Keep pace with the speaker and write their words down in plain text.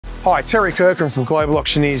Hi, Terry Kirkham from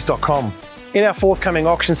globalauctioneers.com. In our forthcoming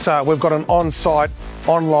auction sale, we've got an on-site,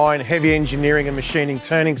 online, heavy engineering and machining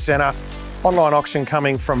turning centre online auction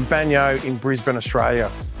coming from Bandsaw in Brisbane, Australia.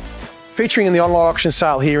 Featuring in the online auction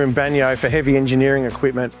sale here in Bandsaw for heavy engineering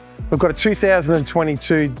equipment, we've got a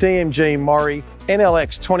 2022 DMG Mori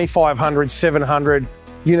NLX 2500-700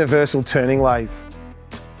 universal turning lathe.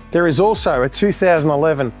 There is also a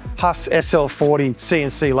 2011 HAAS SL40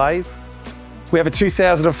 CNC lathe. We have a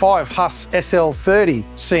 2005 HAAS SL30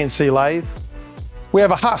 CNC lathe. We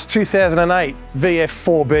have a HAAS 2008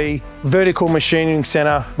 VF4B vertical machining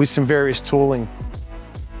centre with some various tooling.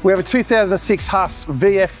 We have a 2006 HAAS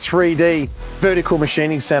VF3D vertical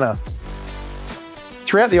machining centre.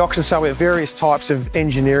 Throughout the auction sale, we have various types of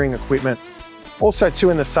engineering equipment. Also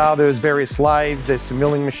too in the sale, there's various lathes, there's some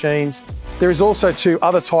milling machines. There is also two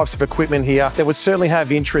other types of equipment here that would certainly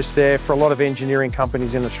have interest there for a lot of engineering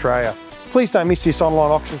companies in Australia. Please don't miss this online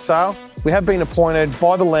auction sale. We have been appointed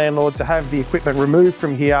by the landlord to have the equipment removed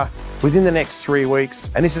from here within the next 3 weeks.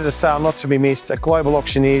 And this is a sale not to be missed at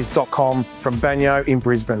globalauctioneers.com from Bandsaw in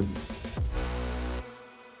Brisbane.